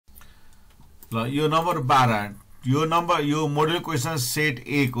ल यो नम्बर 12 यो मोडल क्वेशन सेट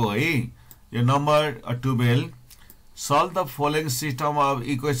ए को है यो number 12 solve the following system of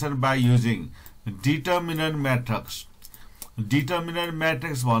equation by using determinant matrix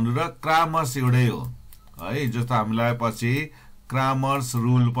भन्नु र क्रामर्स एउटै हो है जस्तो हामीलाई पछि क्रामर्स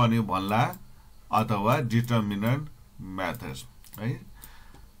रुल पनि भन्ला अथवा डिटर्मिनेन्ट मेथड है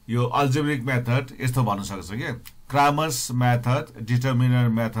यो अल्जेब्रिक मेथड यस्तो भन्न सक्छ के क्रामर्स मेथड डिटर्मिनेन्ट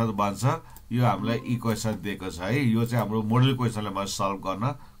मेथड भन्छ यो हामीलाई इक्वेसन दिएको छ है यो चाहिँ हाम्रो मोडल क्वेसनलाई म सल्भ गर्न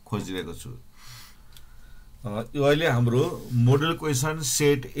खोजिरहेको छु यो अहिले हाम्रो मोडल क्वेसन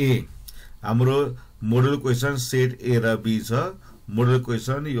सेट ए हाम्रो मोडल क्वेसन सेट ए र बी छ मोडल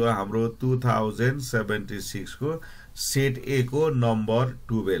क्वेसन यो हाम्रो 2076 को सेट ए को नम्बर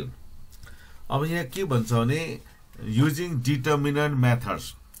 12 अब यहाँ के भन्छ भने युजिङ डिटर्मिनेन्ट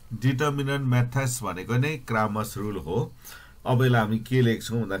मेथड्स भनेको नै क्रामर्स रुल हो अब यसलाई हामी के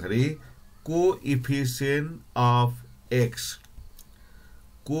लेख्छौं भन्दाखेरि coefficient of x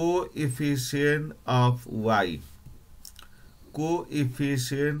coefficient of y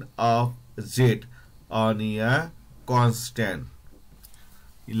coefficient of z अनि यहाँ कन्स्ट्यान्ट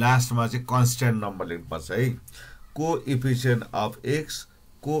लास्टमा चाहिँ कन्स्ट्यान्ट नम्बर लेख्नुपर्छ है coefficient of x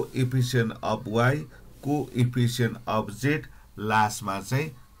coefficient of y coefficient of z लास्टमा चाहिँ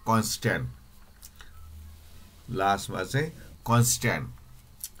कन्स्ट्यान्ट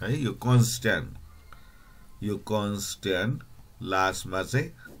है यो कन्स्ट्यान्ट लास्टमा चाहिँ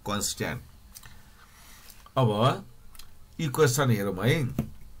कन्स्ट्यान्ट अब इक्वेसन हेरौँ है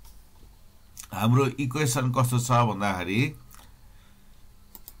हाम्रो इक्वेसन कस्तो छ भन्दाखेरि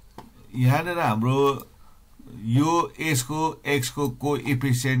यहाँनिर हाम्रो यो x को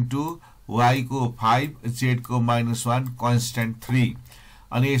कोएफिसिएन्ट 2 y को 5 z को -1 कन्स्ट्यान्ट 3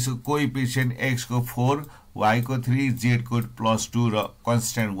 अनि यसको कोएफिसिएन्ट x को 4 y को 3 z को +2 र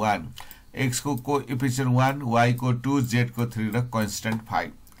कन्स्ट्यान्ट 1 x को कोएफिसिएन्ट 1 y को 2 z को 3 र कन्स्ट्यान्ट 5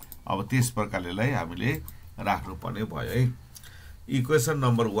 अब त्यस प्रकारले हामीले राख्नु पर्ने भयो है इक्वेसन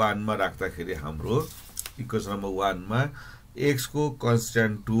नम्बर 1 मा राख्दाखेरि हाम्रो इक्वेसन नम्बर 1 मा x को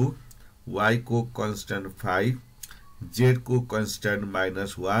कन्स्ट्यान्ट 2 y को कन्स्ट्यान्ट 5 z को कन्स्ट्यान्ट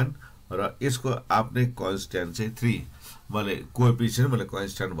 -1 र यसको आफ्नै कन्स्ट्यान्ट चाहिँ 3 मैले कोएफिसिएन्ट मैले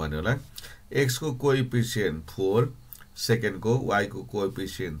कन्स्ट्यान्ट भन्यो होला x को कोएफिसिएन्ट 4 सेकेन्ड को y को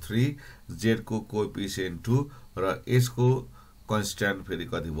कोएफिसिएन्ट 3 z को कोएफिसिएन्ट 2 र यसको कन्स्ट्यान्ट फेरि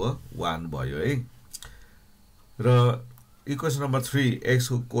कति भयो 1 भयो है र इक्वेसन नम्बर 3 x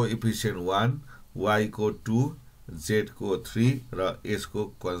को कोएफिसिएन्ट 1 y को 2 z को 3 र यसको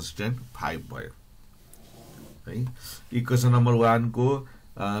कन्स्ट्यान्ट 5 भयो है इक्वेसन नम्बर 1 को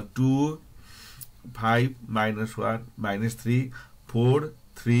 2 5 -1 -3 4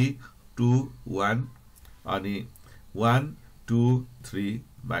 3 2 1 अनि 1 2 3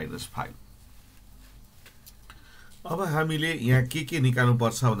 -5 अब हामीले यहाँ के निकाल्नु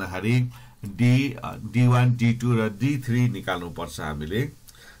पर्छ भन्दाखेरि d1 d2 र d3 निकाल्नु पर्छ हामीले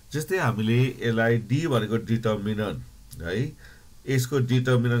जस्तै हामीले यसलाई d भनेको डिटर्मिनेन्ट है यसको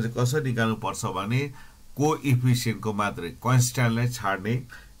डिटर्मिनेन्ट चाहिँ कसरी निकाल्नु पर्छ भने कोएफिसिएन्ट को मात्रै कन्स्ट्यान्टलाई छाड्ने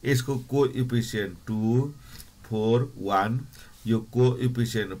यसको कोएफिसिएन्ट 2 4 1 यो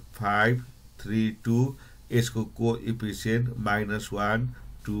कोएफिसिएन्ट 5 3 2 यसको कोएफिसिएन्ट -1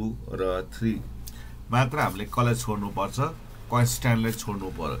 2 र 3 मात्र हामीले कसलाई छोड्नु पर्छ कन्स्ट्यान्टलाई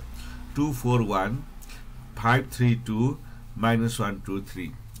छोड्नु पर्यो 2 4 1 5 3 2 -1 2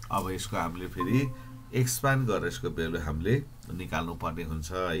 3 अब यसको हामीले फेरि एक्सपान्ड गरेर यसको भ्यालु हामीले निकाल्नु पर्ने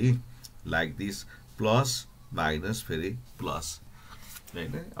हुन्छ है लाइक दिस प्लस माइनस फेरि प्लस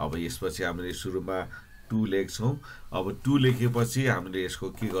हैन अब यसपछि हामीले सुरुमा 2 लेख्छौं अब 2 लेखेपछि हामीले यसको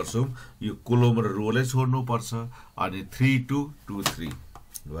के गर्छौं यो कोलम र रोलाई छोड्नु पर्छ अनि 3 2 2 3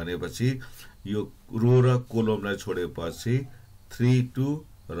 भनेपछि यो रो र कोलमलाई छोडेपछि 3 2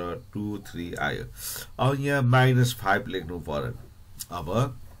 र 2 3 आयो अब यहाँ -5 लेख्नु पर्यो अब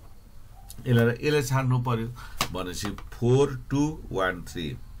यसलाई छाड्नु पर्यो भनेपछि 4 2 1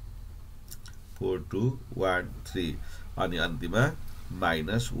 3 4 2 1 3 अनि अन्तिममा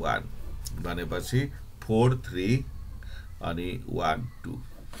 -1 भनेपछि 4 3 अनि 1 2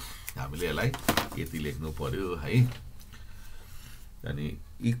 हामीले यसलाई यति लेख्नु पर्यो है अनि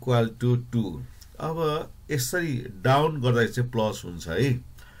इक्वल टु 2 अब यसरी डाउन गर्दा चाहिँ प्लस हुन्छ है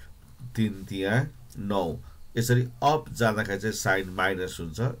 3 तिया 9 यसरी अप जाँदाखेरि चाहिँ साइन माइनस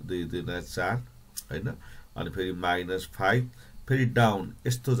हुन्छ 2 2 4 हैन अनि फेरि -5 फेरि डाउन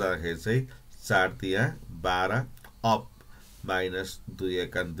यस्तो जाँदाखेरि चाहिँ 4 तिया 12 अप -2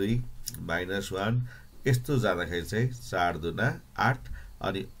 1 2 -1 यस्तो जाँदाखेरि चाहिँ 4 2 8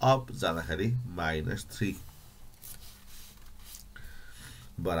 अनि अप जाँदाखेरि -3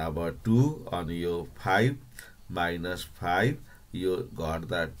 बराबर 2 अनि यो 5 माइनस 5 यो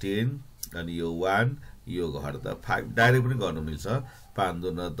घट्दा 10 अनि यो 1 यो घट्दा 5 डाइरेक्ट पनि गर्न मिल्छ 5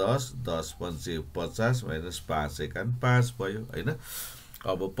 दुना 10 10 पंचे 50 माइनस 5 एकान 5 भयो हैन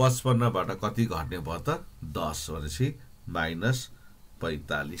अब 55 बाट कति घट्ने भयो त 10 भनेपछि माइनस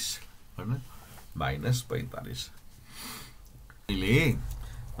 45 हैन माइनस 45 अहिले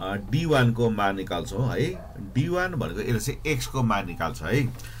d1 को मान निकाल्छौं है d1 भनेको यसले चाहिँ x को मान निकाल्छ है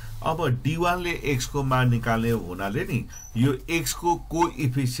अब d1 ले x को मान निकाल्ने हुनाले नि यो x को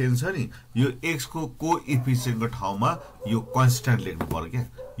कोएफिसिएन्ट छ नि यो x को कोएफिसिएन्ट को ठाउँमा यो कन्स्ट्यान्ट लेख्नु पर्यो के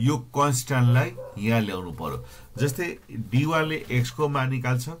यो कन्स्ट्यान्टलाई यहाँ ल्याउनु पर्यो जस्तै d1 ले x को मान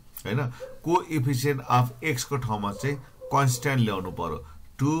निकाल्छ हैन कोएफिसिएन्ट अफ x को ठाउँमा चाहिँ कन्स्ट्यान्ट ल्याउनु पर्यो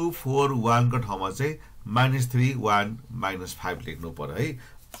 2 4 1 को ठाउँमा चाहिँ -3 1 -5 लेख्नु पर्यो है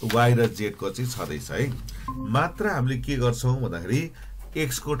y र z को चाहिँ छदैछ है मात्र हामीले के गर्छौं भन्दाखेरि x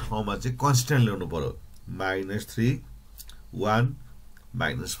को ठाउँमा चाहिँ कन्स्ट्यान्ट ल्याउनु पर्यो -3 1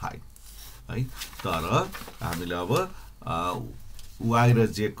 -5 है तर हामीले अब y र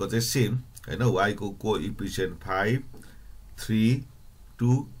z को चाहिँ सेम हैन y को कोएफिसिएन्ट 5 3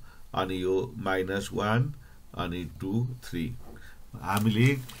 2 अनि यो -1 अनि 2 3 हामीले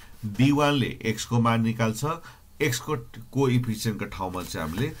d1 ले x को मान निकाल्छ x को कोएफिसिएन्ट को ठाउँमा चाहिँ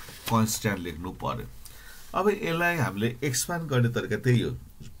हामीले कन्स्ट्यान्ट लेख्नु पर्यो अब यसलाई हामीले एक्सपान्ड गर्ने तरिका त्यही हो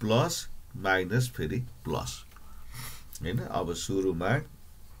प्लस माइनस फेरि प्लस हैन अब सुरुमा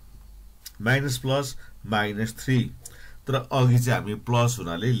माइनस प्लस -3 तर अघि चाहिँ हामी प्लस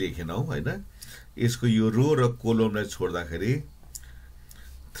हुनाले लेखेनौ हैन यसको यो रो र कोलमलाई छोड्दाखेरि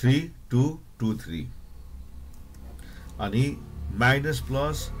 3 2 2 3 अनि माइनस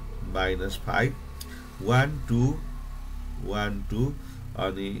प्लस -5 1 2 1 2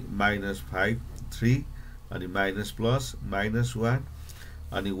 अनि -5 3 अनि माइनस प्लस -1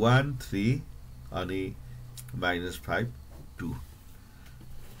 अनि 1 3 अनि -5 2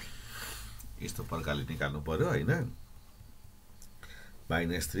 यस्तो प्रकारले निकाल्नु पर्यो हैन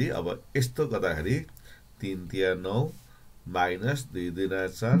 -3 अब यस्तो गर्दाखेरि 3 3 9 -2 2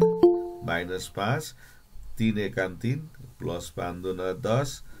 4 -5 3 एकान 3 प्लस 5 दुना 10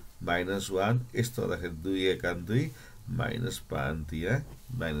 -1 यस्तो गर्दाखेरि 2 एकान 2 -5 3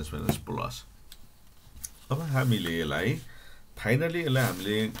 माइनस प्लस अब हामीले यसलाई फाइनली यसलाई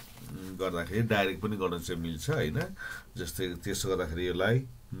हामीले गर्दाखेरि डाइरेक्ट पनि गर्न चाहिँ मिल्छ हैन जस्तै त्यसो गर्दाखेरि यसलाई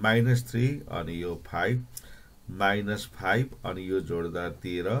 -3 अनि यो 5 -5 अनि यो जोड्दा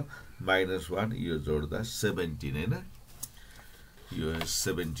 13 -1 यो जोड्दा 17 हैन यो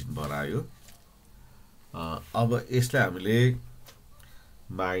 17 भरायो अब यसलाई हामीले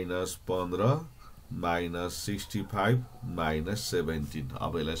 -15 -65 -17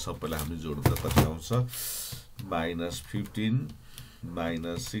 अब यसलाई सबैलाई हामी जोड्दा कति आउँछ -15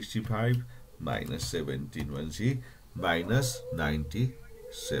 -65 -17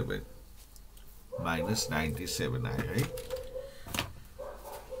 भनेपछि -97 आयो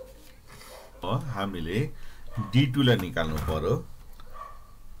है हामीले d2 लाई निकाल्नु पर्यो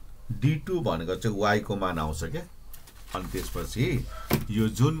d2 भनेको चाहिँ y को मान आउँछ के अनि त्यसपछि यो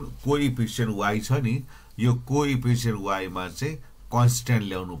जुन कोएफिसिएन्ट y छ नि यो कोएफिसिएन्ट y मा चाहिँ कन्स्ट्यान्ट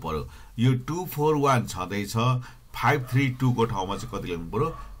ल्याउनु पर्यो यो 2 4 1 छदै छ 5 3 2 को ठाउँमा चाहिँ कति लेख्नु पर्यो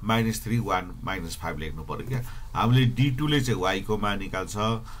 -3 1 -5 लेख्नु पर्यो के हामीले d2 ले चाहिँ y को मान निकाल्छ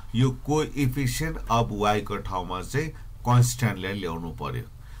यो कोएफिसिएन्ट अफ y को ठाउँमा चाहिँ कन्स्ट्यान्टलाई ल्याउनु पर्यो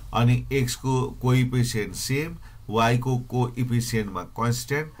अनि x को कोएफिसिएन्ट सेम y को कोएफिसिएन्टमा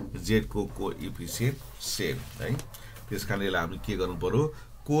कन्स्ट्यान्ट z को कोएफिसिएन्ट सेम है त्यसकारणले यसलाई हामी के गर्नु पर्यो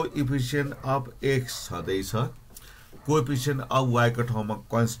कोएफिसिएन्ट अफ x छदै छ कोएफिसिएन्ट अफ y को ठाउँमा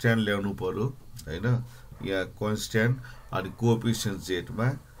कन्स्ट्यान्ट ल्याउनु पर्यो हैन यहाँ कन्स्ट्यान्ट अनि कोएफिसिएन्ट z मा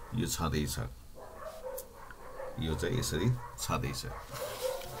यो छदै छ यो चाहिँ यसरी छदै छ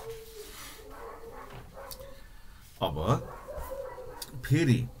अब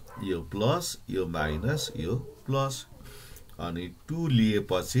फेरि यो प्लस यो माइनस यो प्लस अनि 2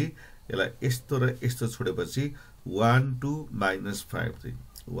 लिएपछि यसलाई यस्तो र यस्तो छोडेपछि 1 2 -5 3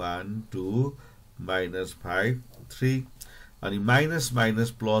 1 2 -5 3 अनि माइनस माइनस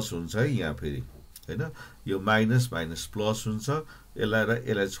प्लस हुन्छ यहाँ फेरि हैन यो माइनस माइनस प्लस हुन्छ यसलाई र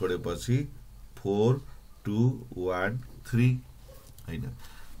यसलाई छोडेपछि 4 2 1 3 हैन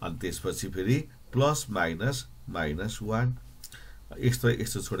अनि त्यसपछि फेरि प्लस माइनस -1 यस्तो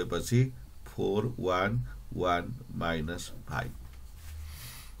यस्तो छोडेपछि 4 1 1 -5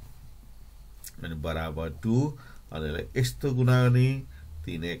 अनि बराबर 2 अनि यसलाई यस्तो गुणा गर्ने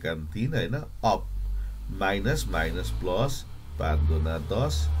 3 एकाम 3 हैन अप माइनस माइनस प्लस 5 दुना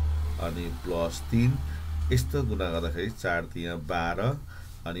 10 अनि प्लस 3 यस्तो गुणा गर्दाखेरि 4 3 12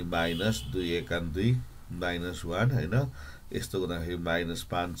 अनि माइनस 2 1 2 माइनस 1 हैन यस्तो गर्दाखेरि माइनस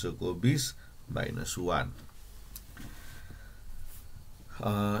 5 चौको 20 माइनस 1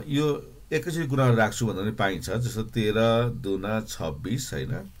 यो एकैचोटि गुणा राख्छु भन्दा पनि पाइन्छ जस्तो 13 दुना 26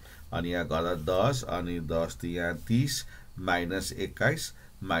 हैन अनि यहाँ गर्दा 10 अनि 10 त यहाँ 30 माइनस 21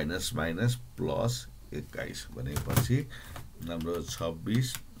 माइनस माइनस प्लस 21 भनेपछि हाम्रो 26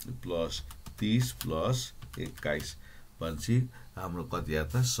 प्लस 30 प्लस 21 भनेपछि हाम्रो कति आयो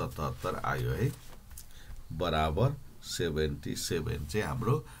त 77 आयो है बराबर 77 चाहिँ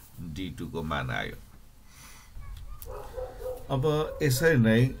हाम्रो D2 को मान आयो अब यसरी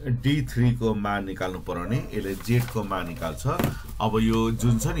नै D3 को मान निकाल्नु पर्ने यसले Z को मान निकाल्छ अब यो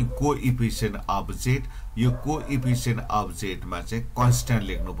जुन छ नि कोएफिसिएन्ट अफ Z यो कोएफिसिएन्ट अफ Z मा चाहिँ कन्स्ट्यान्ट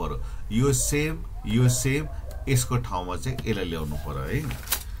लेख्नु पर्यो यो सेम यसको ठाउँमा चाहिँ यसलाई ल्याउनु पर्यो है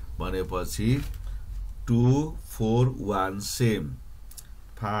भनेपछि 2 4 1 सेम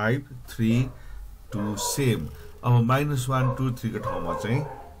 5 3 2 सेम अब -1 2 3 को ठाउँमा चाहिँ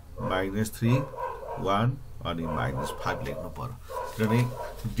 -3 1 अनि -5 लेख्नु पर्यो किनभने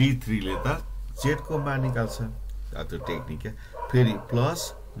D3 ले त Z को मान निकाल्छ त्यो टेक्निक है फेरि प्लस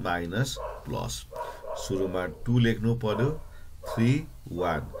माइनस प्लस सुरुमा 2 लेख्नु पर्यो 3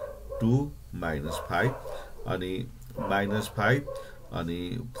 1 2 -5 अनि -5 अनि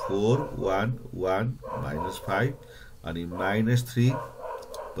 4 1 1 -5 अनि -3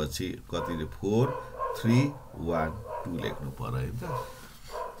 पछि कतिले 4 3 1 2 लेख्नु पर्यो है त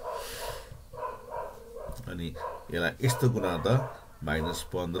अनि यसलाई यस्तो गुणाउँदा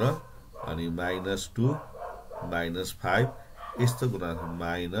 -15 अनि -2 -5 यस्तो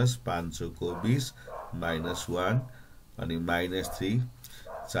गुणाउँदा -5 को 20 -1 अनि -3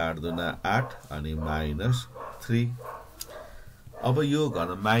 4 दुना 8 अनि -3 अब यो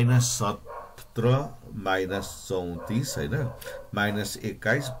गर्न -17 -34 हैन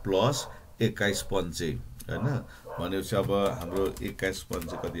 -21 प्लस 21 पञ्चे हैन भनेपछि अब हाम्रो 21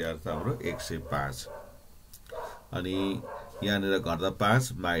 पञ्चे कति आयो त हाम्रो 105 अनि यहाँनिर गर्दा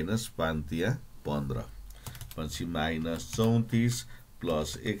 5 -5 तिया 15 भनेपछि -34 प्लस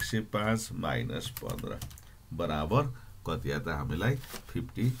 105 -15 बराबर कति आयो त हामीलाई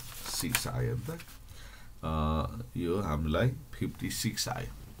 56 आयो नि त यो हामीलाई 56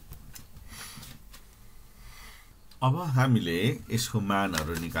 आयो अब हामीले यसको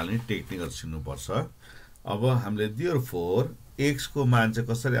मानहरु निकाल्ने टेक्निकहरु सिक्नु पर्छ अब हामीले therefore x को मान चाहिँ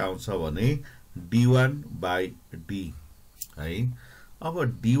कसरी आउँछ भने d1 by d है अब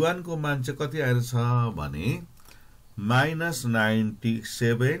d1 को मान चाहिँ कति आएर छ भने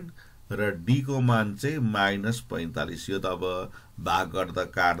 -97 र d को मान चाहिँ -45 यो त अब भाग गर्दा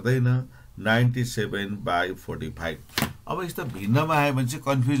काट्दैन 97 by 45 अब यस्तो भिन्नमा आयो भने चाहिँ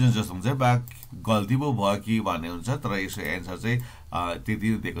कन्फ्युजन जस्तो हुन्छ बा गल्ती पो भयो कि भन्ने हुन्छ तर यसको एन्सर चाहिँ त्यति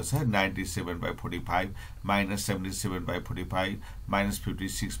दिएको छ 97 by 45 -77 by 45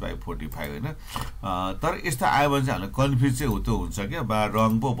 -56 by 45 हैन तर यस्तो आयो भने चाहिँ हामीलाई कन्फ्युज चाहिँ हुँतो हुन्छ के बा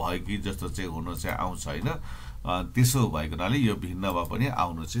रङ पो भयो कि जस्तो चाहिँ हुन चाहिँ आउँछ हैन त्यसो भएकोनाले यो भिन्नमा पनि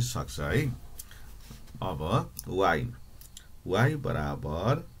आउन चाहिँ सक्छ है अब y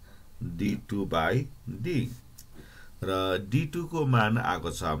बराबर d2 by d र d2 को मान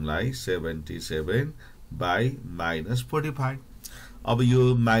आको छ हामीलाई 77 by -45 अब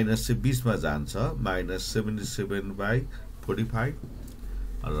यो माइनस चाहिँ 20 मा जान्छ -77 by 45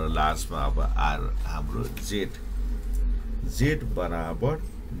 र लास्टमा अब r हाम्रो z बराबर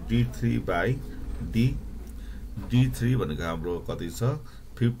d3 by d d3 भनेको हाम्रो कति छ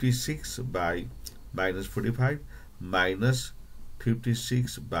 56 by -45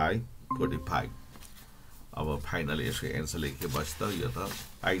 -56 by 45 अब फाइनली यसको एन्सर लेखेपछि त यो त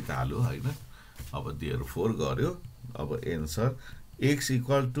आइहाल्यो हैन अब therefore गर्यो अब answer x =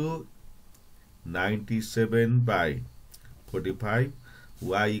 97 by 45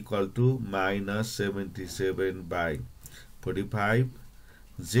 y = -77 by 45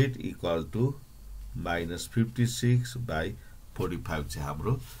 z = -56 by 45 चाहिँ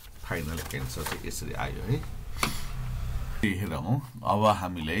हाम्रो फाइनल एन्सर चाहिँ यसरी आयो है हेरौं अब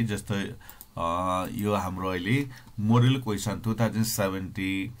हामीले जस्तो यो हाम्रो अहिले मोडल क्वेशन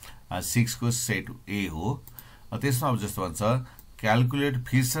 2076 को सेट ए हो त्यसमा अब जस्तो भन्छ calculate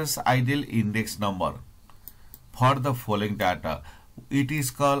fishers ideal index number for the following data it is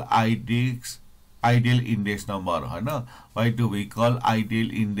called ideal index number हैन why do we call ideal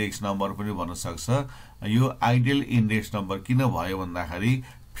index number पनि भन्न सक्छ यो आइडियल इंडेक्स नंबर किन भयो भन्दाखेरि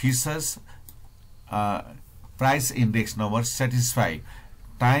fishers price index number satisfy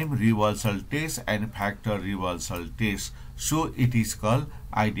time reversal test and factor reversal test so it is called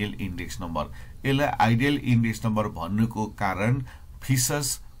ideal index number यसलाई ideal index number भन्नुको कारण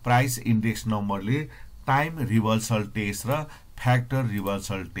फिसर्स price index नम्बरले time reversal test र फ्याक्टर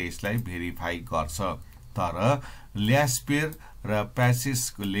रिभर्सल टेस्टलाई भेरिफाई गर्छ, तर ल्यास्पेयर र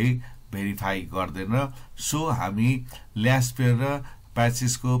प्यासिसले भेरिफाई गर्दैन। So हामी ल्यास्पेयर र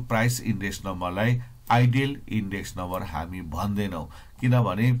प्यासिसको price index नम्बरलाई ideal index number हामी भन्दैनौँ,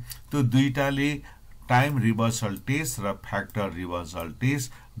 किनभने त्यो दुईटाले टाइम रिभर्सल टेस्ट र फ्याक्टर रिभर्सल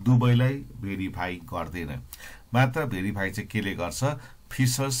टेस्ट दुवैलाई भेरिफाई गर्दैन। मात्र भेरिफाई चाहिँ केले गर्छ?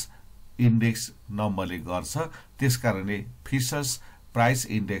 फिसर्स इन्डेक्स नम्बरले गर्छ। त्यसकारणले फिसर्स price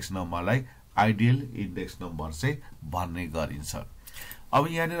index नम्बरलाई ideal index number चाहिँ भन्ने गरिन्छ। अब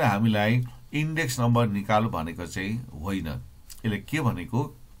यहाँनिर हामीलाई इन्डेक्स नम्बर निकाल भनेको चाहिँ होइन, यसले के भनेको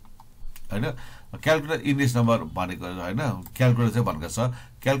हैन, क्याल्कुलेटर इन्डेक्स नम्बर भनेको हैन, क्याल्कुलेटर चाहिँ भनेको छ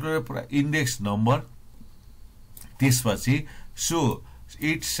क्याल्कुलेटर इन्डेक्स नम्बर, त्यसपछि so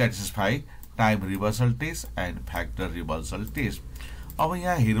it satisfy time reversal test and factor reversal test. अब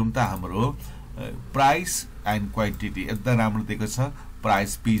यहाँ हेरौँ त हाम्रो प्राइस एन्ड क्वान्टिटी एकदम राम्रो दिएको छ,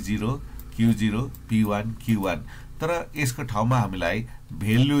 price P0 Q0 P1 Q1, तर यसको ठाउँमा हामीलाई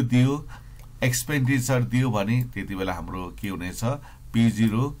भेल्यु दियो, एक्सपेन्डिचर दियो भने त्यति बेला हाम्रो के हुनेछ?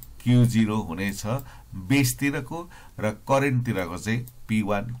 P0 Q0 हुनेछ बेसतिरको र करेन्टतिरको चाहिँ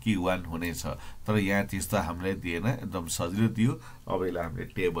P1 Q1 हुनेछ। तर यहाँ त्यस्तो हामीलाई दिएन, एकदम सजिलो दियो। अब यसलाई हामीले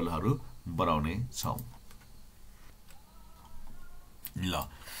टेबलहरू बनाउने छौँ। ल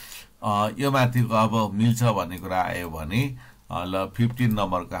यो माथिको अब मिल्छ भन्ने कुरा आयो भने ल 15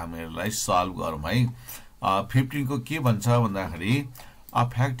 नम्बरको हामीलाई सल्भ गरौँ है। 15 को के भन्छ भन्दाखेरि a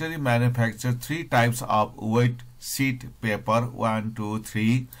factory manufacture 3 types of weight sheet paper 1 2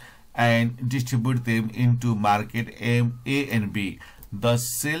 3 and distribute them into market A and B. The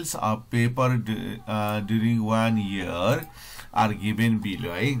sales of paper during 1 year are given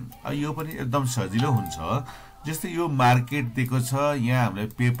below है। यो पनि एकदम सजिलो हुन्छ। जस्तै यो मार्केट दिएको छ, यहाँ हामीले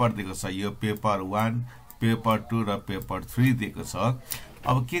पेपर दिएको छ, यो पेपर 1 पेपर 2 र पेपर 3 दिएको छ।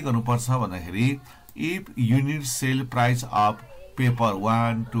 अब के गर्नुपर्छ भन्दाखेरि if unit sale price of paper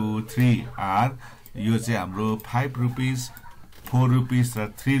 1 2 3 are, यो चाहिँ हाम्रो 5 रुपीस 4 रुपीस र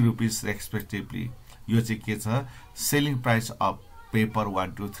 3 रुपीस रेस्पेक्टिभली, यो चाहिँ के छ? Selling price of paper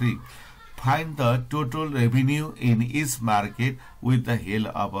 1 2 3। Find the total revenue in each market with the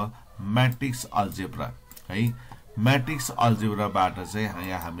help of matrix algebra है। म्याट्रिक्स अल्जेब्राबाट चाहिँ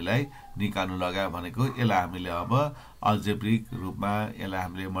यहाँ हामीलाई निकाल्नु लगायो भनेको, यसलाई हामीले अब अल्जेब्रिक रूपमा यसलाई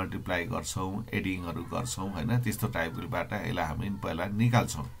हामीले मल्टिप्लाई गर्छौँ, एडिङहरू गर्छौँ हैन, त्यस्तो टाइपबाट यसलाई हामी पहिला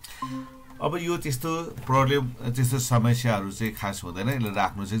निकाल्छौँ। अब यो त्यस्तो प्रब्लम त्यस्तो समस्याहरू चाहिँ खास हुँदैन, यसलाई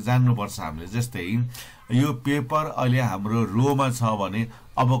राख्नु चाहिँ जान्नुपर्छ हामीले। जस्तै यो पेपर अहिले हाम्रो रोमा छ भने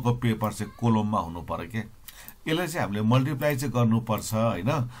अबको पेपर चाहिँ कोलममा हुनु पर्यो क्या, यसलाई चाहिँ हामीले मल्टिप्लाई चाहिँ गर्नुपर्छ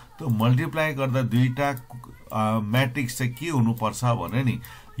हैन। त्यो मल्टिप्लाई गर्दा दुईटा म्याट्रिक्स चाहिँ के हुनुपर्छ भने नि,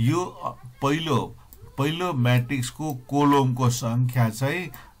 यो पहिलो म्याट्रिक्सको कोलमको संख्या चाहिँ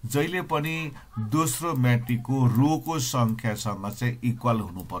जहिले पनि दोस्रो म्याट्रिक्सको रोको संख्यासँग चाहिँ इक्वल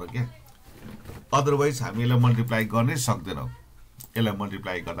हुनु पर्यो क्या, अदरवाइज हामी यसलाई मल्टिप्लाई गर्नै सक्दैनौँ। यसलाई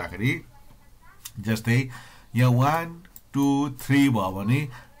मल्टिप्लाई गर्दाखेरि जस्तै यहाँ 1 2 3 भयो भने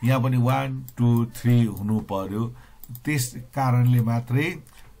यहाँ पनि 1 2 3 हुनु पर्यो। त्यस कारणले मात्रै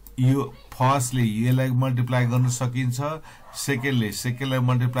यो फर्स्टले यसलाई मल्टिप्लाई गर्न सकिन्छ, सेकेन्डलाई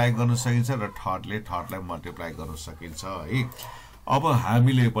मल्टिप्लाई गर्न सकिन्छ र थर्डलाई मल्टिप्लाई गर्न सकिन्छ है। अब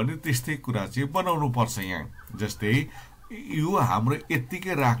हामीले पनि त्यस्तै कुरा चाहिँ बनाउनु पर्छ यहाँ। जस्तै यो हाम्रो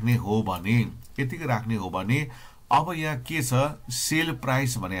यतिकै राख्ने हो भने अब यहाँ के छ? सेल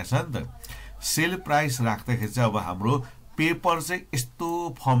प्राइस भनेको छ नि त। सेल प्राइस राख्दाखेरि चाहिँ अब हाम्रो पेपर चाहिँ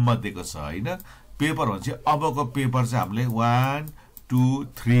यस्तो फर्ममा दिएको छ हैन। पेपर भन्छ अबको पेपर चाहिँ हामीले 1 2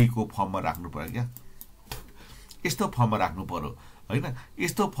 3 को फर्ममा राख्नु पर्यो क्या, यस्तो फर्ममा राख्नु पर्यो हैन।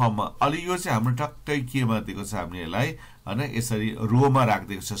 यस्तो फर्ममा अलि यो चाहिँ हाम्रो टक्कै केमा दिएको छ हामीले यसलाई हैन, यसरी रोमा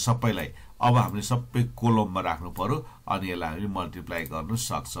राखिदिएको छ सबैलाई। अब हामीले सबै कोलममा राख्नु पर्यो अनि यसलाई हामीले मल्टिप्लाई गर्न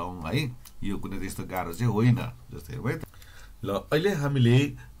सक्छौं है। यो कुनै त्यस्तो गाह्रो चाहिँ होइन। जस्तै है त ल अहिले हामीले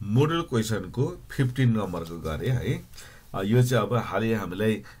मोडल क्वेशनको 15 नम्बरको गरे है। यो चाहिँ अब हालै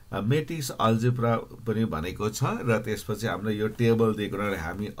हामीलाई म्याट्रिक्स अल्जेब्रा पनि भनेको छ र त्यसपछि हामीले यो टेबल दिएको र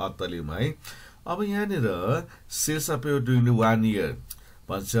हामी अत्तलियौं है। अब यहाँनिर sales of paper during 1 year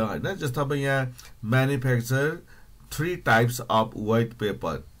भन्छ हैन। जस्तो अब यहाँ manufacture 3 types of white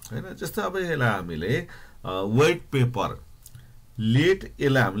paper हैन। जस्तो अब यसलाई हामीले व्हाइट पेपर लेट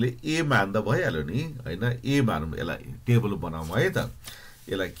यसलाई हामीले ए मान्दा भइहाल्यो नि हैन। ए मानौँ, यसलाई टेबल बनाऊँ है त।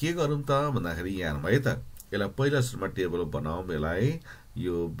 यसलाई के गरौँ त भन्दाखेरि यहाँ है त, यसलाई पहिला सुरुमा टेबल बनाऊँ। यसलाई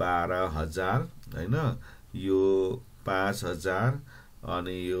यो 12,000 हैन, यो 5,000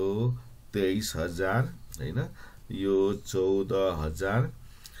 अनि यो 23,000 हैन, यो 14,000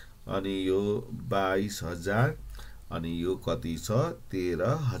 अनि यो 22,000 अनि यो कति छ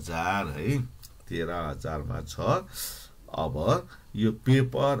 13,000 है 13,000 मा छ। अब यो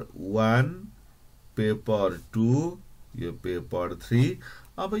पेपर 1 पेपर 2 यो पेपर 3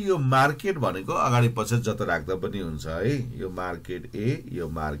 अब यो मार्केट भनेको अगाडि पछि जति राख्दा पनि हुन्छ है यो मार्केट ए यो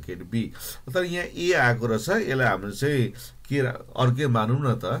मार्केट बी तर यहाँ ए आएको रहेछ यसलाई हामीले चाहिँ के अर्कै मानौं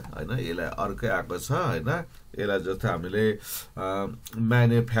न त हैन यसलाई अर्कै आएको छ हैन यसलाई जस्तो हामीले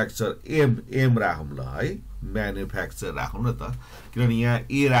म्यानुफ्याक्चर एम राखौं ल है म्यानुफ्याक्चर राखौं न त किनभने यहाँ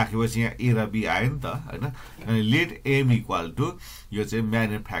ए राखेपछि यहाँ ए र बी आयो नि त हैन लेट एम इक्वल टु यो चाहिँ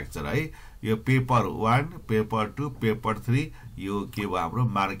म्यानुफ्याक्चर है यो पेपर 1 पेपर 2 पेपर 3 यो के भयो हाम्रो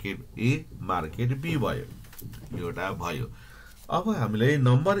मार्केट ए मार्केट बी भयो एउटा भयो। अब हामीले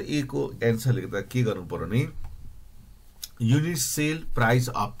नम्बर ए को एन्सर लेख्दा के गर्नु पर्यो नि unit sale price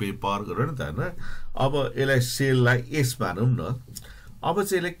of paper गर्नु नि त हैन। अब यसलाई सेललाई एस मानौं न। अब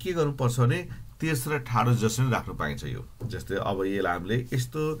चाहिँ यसलाई के गर्नु पर्छ भने तेस्रो ठाडो जसरी राख्नु पाइन्छ यो जस्तै अब यसलाई हामीले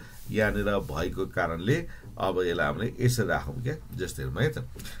यस्तो यहाँनिर भएको कारणले अब यसलाई हामीले यसरी राखौं के जस्तै है त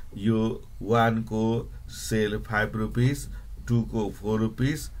यो 1 को सेल 5 रुपैयाँ 2 को 4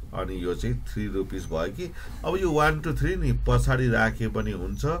 रुपैयाँ अनि यो चाहिँ 3 रुपैयाँ भयो कि अब यो 1 2 3 नि पछाडी राखे पनि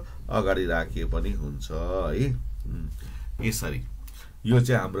हुन्छ अगाडि राखे पनि हुन्छ है यसरी यो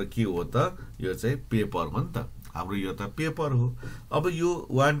चाहिँ हाम्रो के हो त यो चाहिँ पेपर हो नि त हाम्रो यो त पेपर हो। अब यो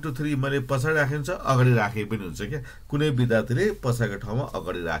 1 2 3 मैले पछाडी राखिन्छ अगाडि राखे पनि हुन्छ के कुनै विद्यार्थीले पछाडिको ठाउँमा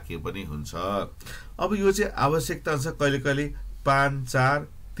अगाडि राखे पनि हुन्छ। अब यो चाहिँ आवश्यकता छ कहिले कहिले 5 4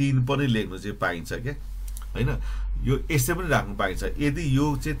 3 पनि लेख्नु चाहिँ पाइन्छ के हैन यो यसै पनि राख्नु पाइन्छ यदि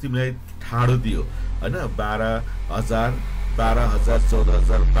यो चाहिँ तिमीलाई ठाडो दियो हैन 12,000 12,000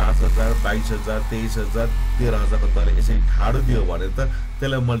 14,000 5,000 22,000 23,000 13,000 को तले यसरी ठाडो दियो भने त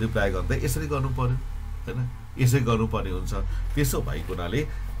त्यसलाई मल्टिप्लाई गर्दा यसरी गर्नु पर्यो हैन यसै गर्नुपर्ने हुन्छ। त्यसो भएको हुनाले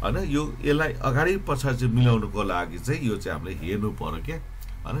हैन यो यसलाई अगाडि पछाडी चाहिँ मिलाउनको लागि चाहिँ यो चाहिँ हामीले हेर्नु पर्यो के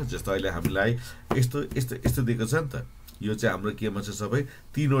हैन जस्तो अहिले हामीलाई यस्तो यस्तो यस्तो दिएको छ नि त यो चाहिँ हाम्रो केमा छ सबै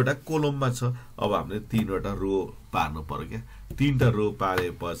तीनवटा कोलममा छ। अब हामीले तीनवटा रो पार्नु पर्यो के तीनटा रो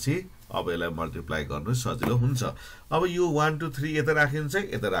पारेपछि अब यसलाई मल्टिप्लाई गर्नु सजिलो हुन्छ। अब यो 1 2 3 यता राखिन्छ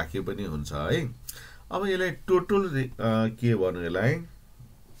यता राखे पनि हुन्छ है। अब यसलाई टोटल के भन्नु यसलाई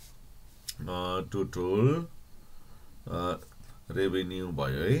टोटल रेभेन्यू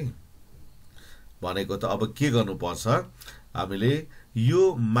भयो है भनेको त अब के गर्नु पर्छ हामीले यो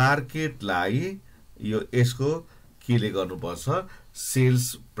मार्केटलाई यो यसको केले गर्नु पर्छ सेल्स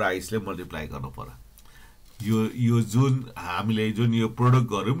प्राइसले मल्टिप्लाई गर्नु पर्यो। यो जुन हामीले जुन यो प्रोडक्ट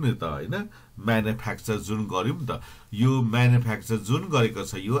गर्यौं नि त हैन म्यानुफ्याक्चर जुन गर्यौं नि त यो म्यानुफ्याक्चर जुन गरेको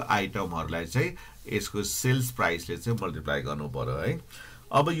छ यो आइटमहरुलाई चाहिँ यसको सेल्स प्राइसले चाहिँ मल्टिप्लाई गर्नु पर्यो है।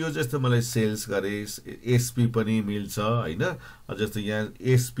 अब यो जस्तो मलाई सेल्स गरे एसपी पनि मिल्छ हैन जस्तो यहाँ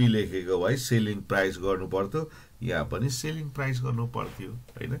एसपी लेखेको भए सेलिङ प्राइस गर्नु पर्थ्यो यहाँ पनि सेलिङ प्राइस गर्नु पर्थ्यो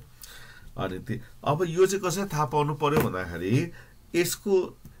हैन। अनि अब यो चाहिँ कसरी थाहा पाउनु पर्यो भन्दाखेरि यसको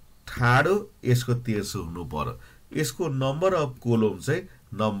ठाडो यसको तेर्सो हुनु पर्यो यसको नम्बर अफ कोलम चाहिँ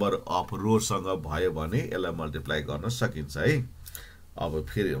नम्बर अफ रो सँग भयो भने यसलाई मल्टिप्लाई गर्न सकिन्छ है। अब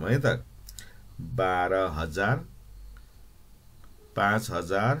फेरि है त 12,000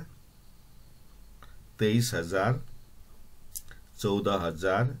 5,000 23,000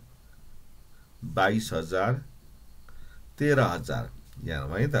 14,000 22,000 13,000 यहाँ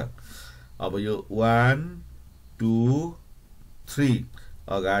है त। अब यो 1 2 3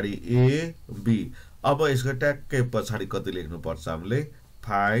 अगाडि ए बी अब यसको ट्याक्कै पछाडी कति लेख्नु पर्छ हामीले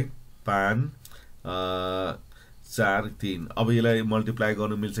 5 5 4 3 अब यसलाई मल्टिप्लाई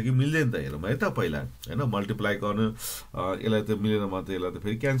गर्नु मिल्छ कि मिल्दैन त हेरौँ है त पहिला हैन मल्टिप्लाई गर्नु यसलाई त मिलेन म त यसलाई त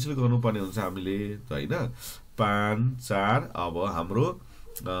फेरि क्यान्सल गर्नुपर्ने हुन्छ हामीले त हैन 5 4 अब हाम्रो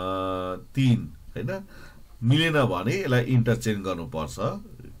 3 हैन मिलेन भने यसलाई इन्टरचेन्ज गर्नुपर्छ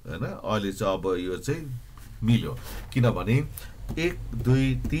हैन। अहिले चाहिँ अब यो चाहिँ मिल्यो किनभने 1 2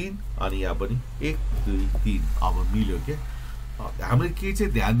 3 अनि यहाँ पनि 1 2 3 अब मिल्यो के हामीले के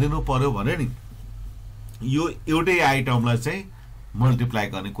चाहिँ ध्यान दिनु पर्यो भने नि यो एउटै आइटमलाई चाहिँ मल्टिप्लाई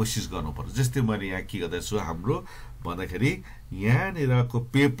गर्ने कोसिस गर्नु पर्छ। जस्तै मैले यहाँ के गर्दैछु हाम्रो भन्दाखेरि यहाँनिरको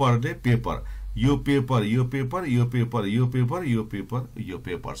पेपरले पेपर यो पेपर यो पेपर यो पेपर यो पेपर यो पेपर यो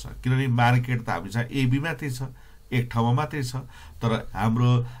पेपर छ किनभने मार्केट त हामीसँग एबी मात्रै छ एक ठाउँमा मात्रै छ तर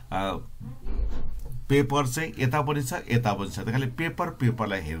हाम्रो पेपर चाहिँ यता पनि छ यता पनि छ त्यसैले पेपर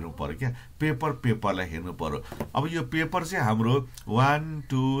पेपरलाई हेर्नु पर्यो क्या पेपर पेपरलाई हेर्नु पर्यो। अब यो पेपर चाहिँ हाम्रो 1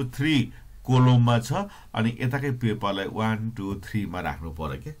 2 3 कोलममा छ अनि यताकै पेपरलाई 1 2 3 मा राख्नु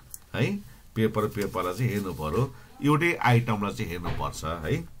पर्यो के है पेपर पेपरलाई चाहिँ हेर्नु पर्यो एउटै आइटमलाई चाहिँ हेर्नु पर्छ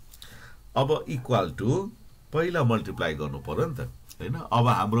है। अब इक्वल टु पहिला मल्टिप्लाई गर्नु पर्यो नि त हैन। अब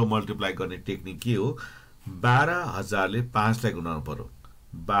हाम्रो मल्टिप्लाई गर्ने टेक्निक के हो, 12,000 ले 5 लाई गुणाउनु पर्यो,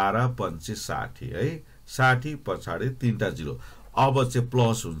 12 पंचे 60 है, 60 पछाडि 3टा 0, अब चाहिँ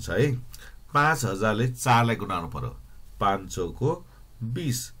प्लस हुन्छ है। 5,000 ले 4 लाई गुणाउनु पर्यो, 5 चौको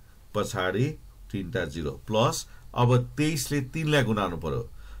 20 पछाडि 3टा 0 प्लस, अब 23 ले 3 लाई गुणाउनु पर्यो,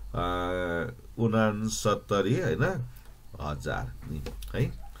 69 हैन 1000 नि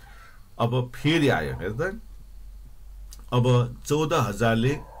है। अब फेरि आयो हेर त, अब 14,000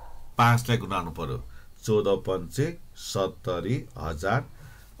 ले 5 लाई गुणाउनु पर्यो, 14 पंचे 70,000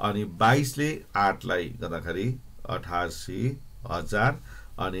 अनि 22 ले 8 लाई गर्दाखेरि 88,000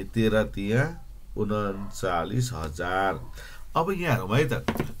 अनि 13 तिया 39,000। अब यहाँ हेरौँ है त,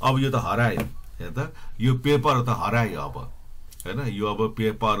 अब यो त हरायो हेर त, यो पेपर त हरायो अब हैन, यो अब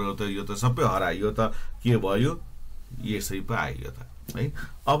पेपर त यो त सबै हरायो, यो त के भयो यसै पो आयो यो त है।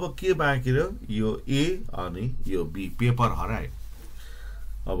 अब के बाँकी रह्यो, यो ए अनि यो बी, पेपर हरायो।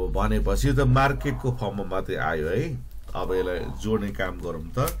 अब भनेपछि त मार्केटको फर्ममा मात्रै आयो है। अब यसलाई जोड्ने काम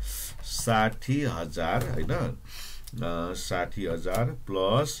गरौँ त, 60,000 हैन, 60,000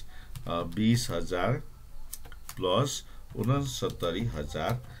 प्लस 20,000 प्लस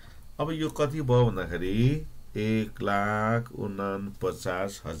 69,000। अब यो कति भयो भन्दाखेरि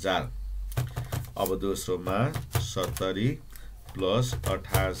 1,49,000। अब दोस्रोमा 70 प्लस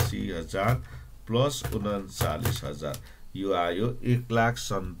 88,000 प्लस 39,000, यो आयो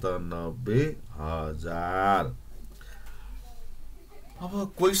 1,97,000।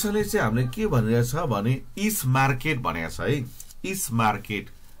 अब क्वेशनले चाहिँ हामीले के भनिरहेछ भने इच मार्केट भनेको छ है। इच मार्केट,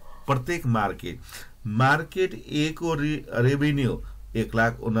 प्रत्येक मार्केट, मार्केट ए को रेभिन्यू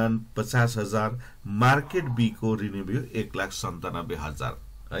 1,49,000, मार्केट बी को रेभिन्यू 1,97,000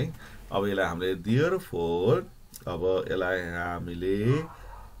 है। अब यसलाई हामीले देयरफोर, अब यसलाई हामीले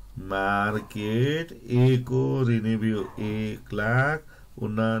मार्केट ए को रेभिन्यू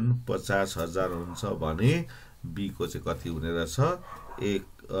 1,49,000 हुन्छ भने बी को चाहिँ कति हुने रहेछ,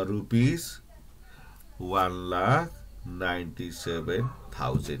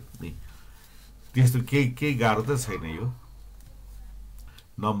 ₹1,97,000 नि। त्यस्तो केही गाह्रो त छैन यो।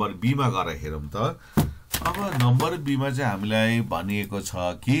 नम्बर बी मा गएर हेरौँ त। अब नम्बर बी मा चाहिँ हामीलाई भनिएको छ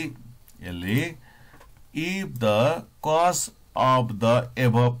कि यसले if the cost of the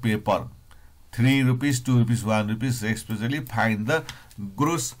above paper ₹3, ₹2, ₹1 respectively, find the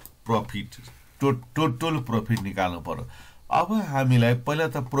gross profit, total profit निकाल्नु पर्यो। अब हामीलाई पहिला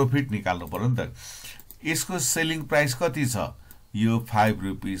त प्रॉफिट निकाल्नु पर्यो नि त। यसको सेलिङ प्राइस कति छ, यो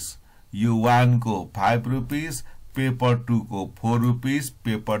 ₹5, यो 1 को ₹5, पेपर 2 को ₹4,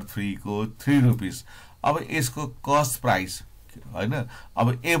 पेपर 3 को ₹3। अब यसको कस्ट प्राइस हैन,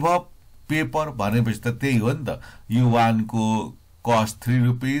 अब एभव पेपर भनेपछि त त्यही हो नि त। यो 1 को कस्ट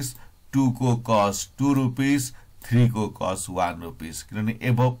 ₹3, 2 को कस्ट ₹2, 3 को कस्ट ₹1, किनभने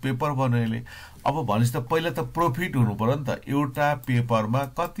एभव पेपर भन्यो यसले। अब भनेपछि त पहिला त प्रॉफिट हुनु पर्यो नि त, एउटा पेपरमा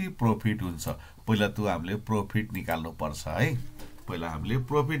कति प्रॉफिट हुन्छ, पहिला त हामीले प्रॉफिट निकाल्नु पर्छ है। पहिला हामीले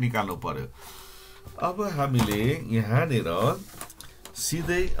प्रॉफिट निकाल्नु पर्यो। अब हामीले यहाँनिर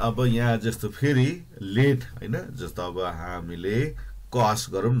सिधै अब यहाँ जस्तो फेरि लेट हैन, जस्तो अब हामीले कस्ट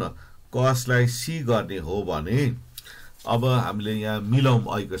गरौँ न, कस्टलाई सी गर्ने हो भने अब हामीले यहाँ मिलाउँ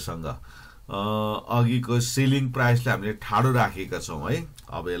अहिलेकोसँग। अघिको सेलिङ प्राइसलाई हामीले ठाडो राखेका छौँ है।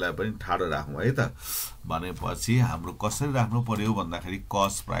 अब यसलाई पनि ठाडो राखौँ है त। भनेपछि हाम्रो कसरी राख्नु पर्यो भन्दाखेरि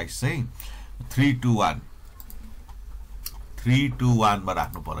कस्ट प्राइस चाहिँ 3 to 1 मा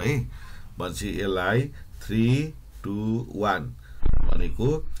राख्नु पर्यो है। भनेपछि यसलाई 3 to 1 भनेको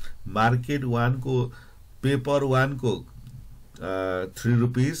मार्केट 1 को, पेपर 1 को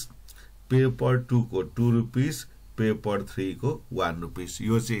 ₹3, पेपर 2 को ₹2, पेपर 3 को ₹1।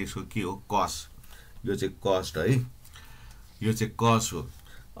 यो चाहिँ यसको के हो, कस्ट। यो चाहिँ कस्ट है, यो चाहिँ कस्ट हो।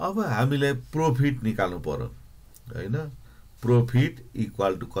 अब हामीलाई प्रॉफिट निकाल्नु पर्यो हैन। प्रॉफिट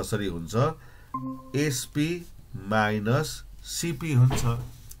इक्वल टु कसरी हुन्छ, एसपी माइनस सीपी हुन्छ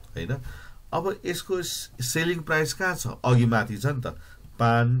हैन। अब यसको सेलिङ प्राइस कहाँ छ, अघि माथि छ नि त,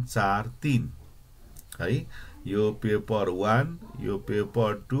 5, 4, 3 है। यो पेपर 1, यो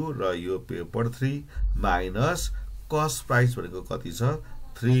पेपर 2 र यो पेपर 3 माइनस कस्ट प्राइस भनेको कति छ,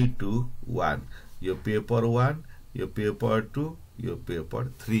 3 to 1। यो पेपर 1, यो पेपर 2, यो पेपर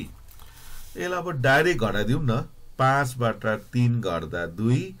 3। यसलाई अब डाइरेक्ट घटाइदिउँ न, 5 बाट 3 घट्दा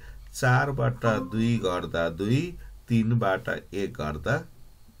 2, 4 बाट 2 घट्दा 2, 3 बाट 1 घट्दा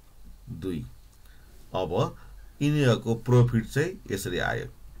 2। अब यिनीहरूको प्रॉफिट चाहिँ यसरी आयो,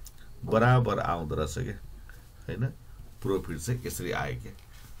 बराबर आउँदो रहेछ के हैन। प्रॉफिट चाहिँ यसरी आयो के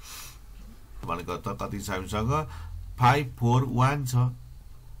भनेको त कति छ हामीसँग 541 छ,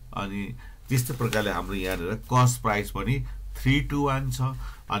 अनि त्यस्तै प्रकारले हाम्रो यहाँनिर कस्ट प्राइस पनि 321 छ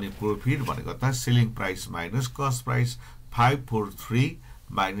अनि प्रॉफिट भनेको त selling price minus cost price 543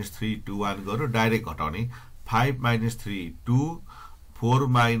 minus 321 गर्नु डाइरेक्ट घटाउने 5 माइनस 3 2 4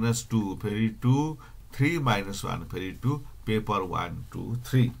 माइनस 2 फेरि 2 3 माइनस 1 फेरि 2 पेपर 1 2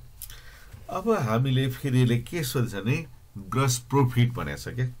 3 अब हामीले फेरि यसले के सोध्छ भने ग्रस प्रॉफिट भनेको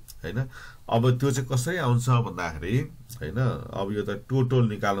छ के हैन अब त्यो चाहिँ कसरी आउँछ भन्दाखेरि हैन अब यो त टोटल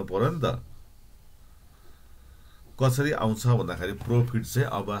निकाल्नु पर्यो नि त कसरी आउँछ भन्दाखेरि प्रॉफिट चाहिँ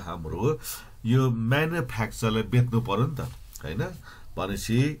अब हाम्रो यो म्यानुफ्याक्चरलाई बेच्नु पर्यो नि त हैन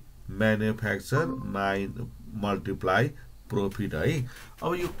भनेपछि म्यानुफ्याक्चर मल्टिप्लाई प्रॉफिट है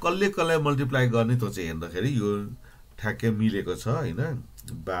अब यो कसले मल्टिप्लाई गर्ने त चाहिँ हेर्दाखेरि यो ठ्याक्कै मिलेको छ हैन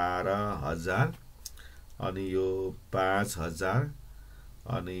 12000 अनि यो 5000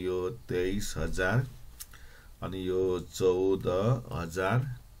 अनि यो 23000 अनि यो 14000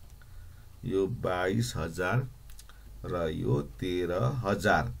 यो 22000 र यो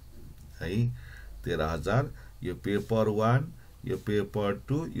 13000 है 13000 यो पेपर 1 यो पेपर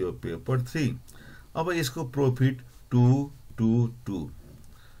 2 यो पेपर 3 अब यसको प्रॉफिट 222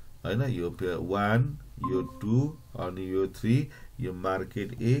 हैन यो 1 यो 2 अनि यो 3 यो मार्केट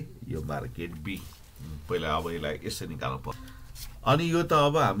ए यो मार्केट बी पहिला अब यसलाई यसरी निकाल्नु पर्यो अनि यो त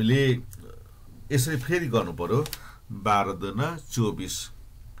अब हामीले यसरी फेरि गर्नु पर्यो 12 दुना 24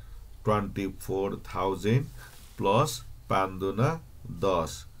 24000 प्लस 5 दुना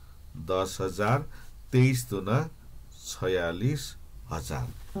 10 10000 23 दुना 46000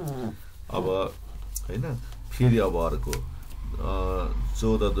 अब हैन फेरि अब अर्को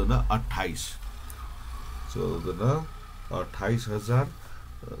 14 दुना 28 14 दुना 28000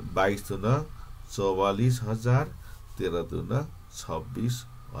 22 दुना 44000 13 दुना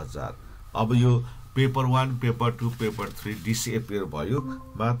 26000 अब यो पेपर 1 पेपर 2 पेपर 3 डिसएपियर भयो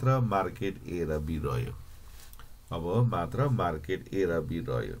मात्र मार्केट ए र बी रह्यो अब मात्र मार्केट ए र बी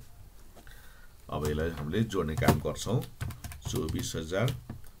रह्यो अब यसलाई हामीले जोड्ने काम गर्छौं 24000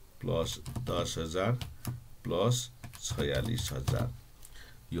 प्लस 10000 प्लस 46000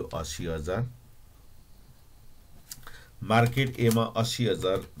 यो 80000 मार्केट ए मा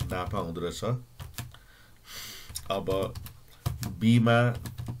 80000 नाफा हुँदो रहेछ अब बी मा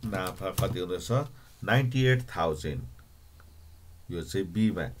नाफा कति हुँदो रहेछ 98000 यो चाहिँ बी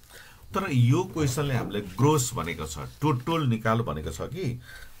मा तर यो क्वेशनले हामीले ग्रोस भनेको छ टोटल निकाल भनेको छ कि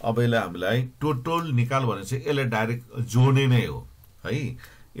अब यसलाई हामीलाई टोटल निकाल भने चाहिँ यसले डाइरेक्ट जोड्ने नै हो है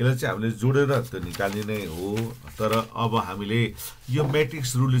यसलाई चाहिँ हामीले जोडेर त्यो निकाल्ने नै हो तर अब हामीले यो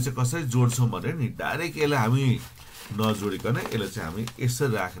मैट्रिक्स रुलले चाहिँ कसरी जोड्छौं भने नि डाइरेक्ट यसलाई हामी नजोडिकन यसलाई चाहिँ हामी यसरी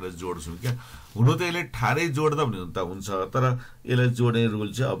राखेर जोड्छौं क्या हुनु त यसले ठारै जोड्दा पनि त हुन्छ तर यसलाई जोड्ने रुल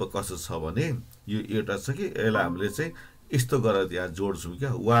चाहिँ अब कस्तो छ भने यो एउटा छ कि यसलाई हामीले चाहिँ यस्तो गरेर यहाँ जोड्छौं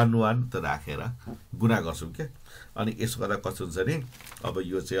क्या 1 1 त राखेर गुणा गर्छौं क्या अनि यसो गर्दा कस्तो हुन्छ नि अब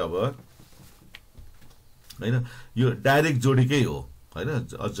यो चाहिँ अब हैन यो डाइरेक्ट जोडिकै हो हैन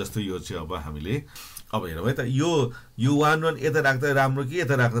जस्तो यो चाहिँ अब हामीले अब हेरौँ है त यो 1 1 यता राख्दा राम्रो कि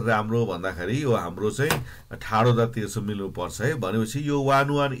यता राख्दा राम्रो भन्दाखेरि यो हाम्रो चाहिँ ठाडो र तेर्सो मिल्नु पर्छ है भनेपछि यो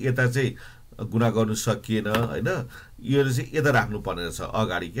 1 1 यता चाहिँ गुणा गर्नु सकिएन हैन यो चाहिँ यता राख्नु पर्ने रहेछ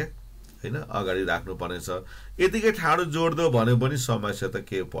अगाडि के हैन अगाडि राख्नु पर्ने छ यतिकै ठाडो जोड्दो भने पनि समस्या त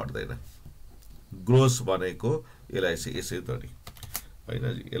के पर्दैन ग्रोस भनेको यसलाई चाहिँ यसै त नि हैन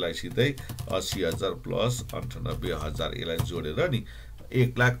यसलाई सिधै 80000 प्लस 98000 यसलाई जोडेर नि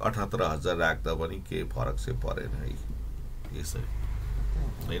 1,78,000 राख्दा पनि के फरक चाहिँ परेन है यसरी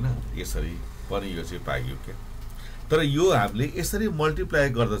हैन यसरी पनि यो चाहिँ पाइयो के तर यो हामीले यसरी मल्टिप्लाई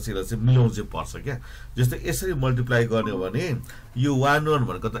गर्दा चाहिँ मिलाउनु चाहिँ पर्छ क्या जस्तै यसरी मल्टिप्लाई गर्ने हो भने यो 1 1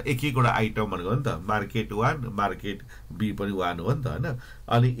 भनेको त एक एकवटा आइटम भनेको नि त मार्केट 1 मार्केट बी पनि 1 हो नि त हैन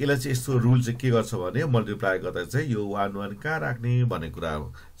अनि यसलाई चाहिँ यस्तो रुल चाहिँ के गर्छ भने मल्टिप्लाई गर्दा चाहिँ यो 1 1 कहाँ राख्ने भन्ने कुरा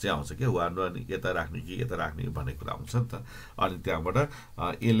चाहिँ आउँछ के 1 1 यता राख्ने कि यता राख्ने भन्ने कुरा आउँछ नि त अनि त्यहाँबाट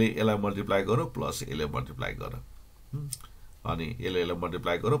यसलाई मल्टिप्लाई गरौ प्लस यसले मल्टिप्लाई गर अनि यसले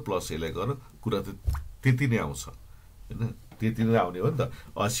मल्टिप्लाई गरौ प्लस यसले गर कुरा त त्यति नै आउँछ हैन त्यति नै आउने हो नि त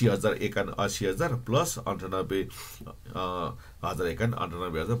 80000 एकान 80000 प्लस 98 हजार एकान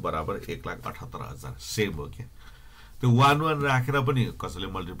 98000 बराबर 1,78,000 सेम हो के त्यो 1 1 राखेर पनि कसैले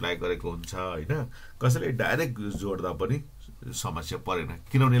मल्टिप्लाई गरेको हुन्छ हैन कसैले डाइरेक्ट जोड्दा पनि समस्या परेन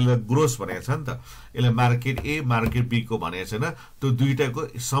किनभने यसले ग्रोस भनेको छ नि त यसले मार्केट ए मार्केट बी को भनेको छैन त्यो दुईटाको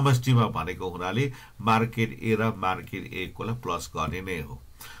समष्टिमा भनेको हुनाले मार्केट ए र मार्केट ए कोलाई प्लस गर्ने नै हो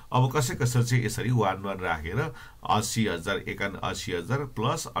अब कसै चाहिँ यसरी 1 1 राखेर 80000 एकान 80000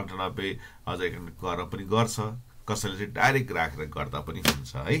 प्लस 98000 एकान गरेर पनि गर्छ कसैले चाहिँ डाइरेक्ट राखेर गर्दा पनि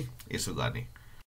हुन्छ है यसो गर्ने